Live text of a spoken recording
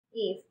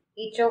If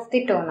each of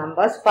the two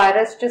numbers 5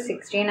 raised to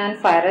 16 and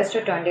 5 raised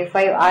to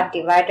 25 are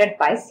divided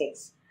by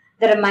 6,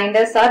 the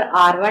remainders are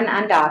R1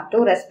 and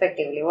R2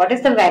 respectively. What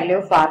is the value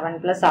of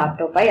R1 plus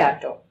R2 by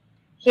R2?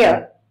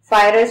 Here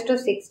 5 raised to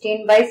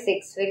 16 by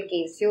 6 will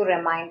gives you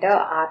remainder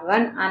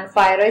R1 and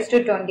 5 raised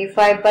to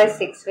 25 by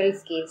 6 will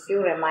gives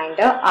you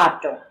remainder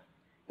R2.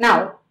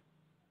 Now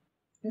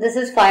this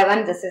is 5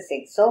 and this is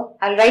 6. So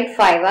I'll write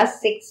 5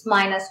 as 6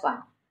 minus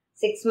 1.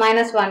 6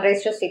 minus 1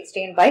 raised to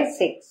 16 by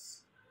 6.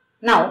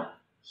 Now,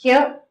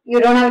 here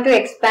you don't have to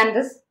expand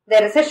this.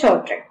 There is a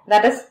short trick.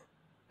 That is,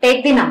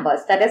 take the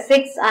numbers. That is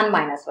 6 and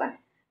minus 1.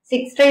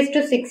 6 raised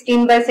to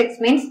 16 by 6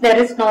 means there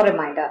is no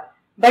remainder.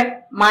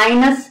 But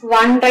minus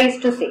 1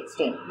 raised to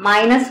 16.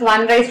 Minus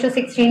 1 raised to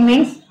 16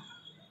 means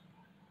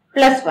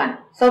plus 1.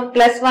 So,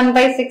 plus 1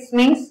 by 6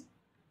 means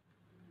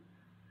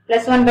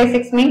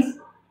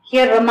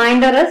here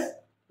remainder is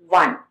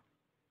 1.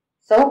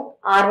 So,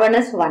 R1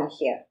 is 1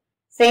 here.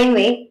 Same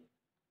way,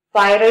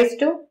 5 raised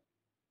to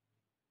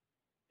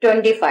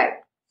 25.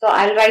 So,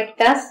 I'll write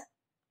it as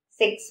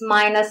 6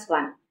 minus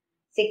 1.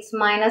 6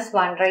 minus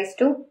 1 raised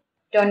to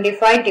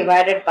 25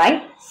 divided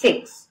by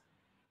 6.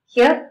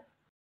 Here,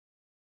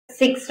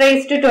 6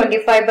 raised to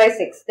 25 by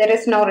 6. There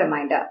is no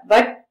remainder.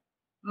 But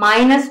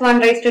minus 1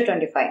 raised to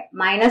 25.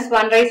 Minus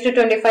 1 raised to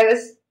 25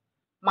 is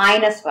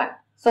minus 1.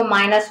 So,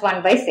 minus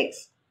 1 by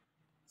 6.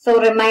 So,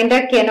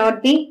 remainder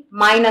cannot be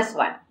minus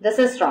 1. This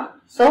is wrong.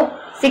 So,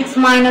 6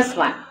 minus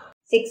 1.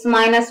 6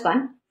 minus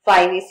 1.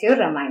 5 is your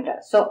remainder.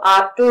 So,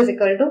 R2 is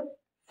equal to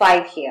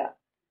 5 here.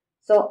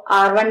 So,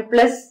 R1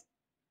 plus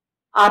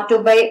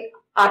R2 by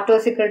R2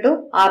 is equal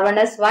to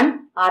R1 is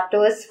 1,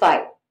 R2 is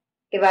 5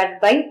 divided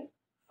by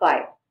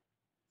 5.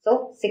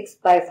 So, 6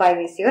 by 5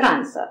 is your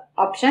answer.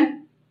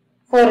 Option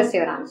 4 is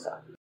your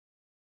answer.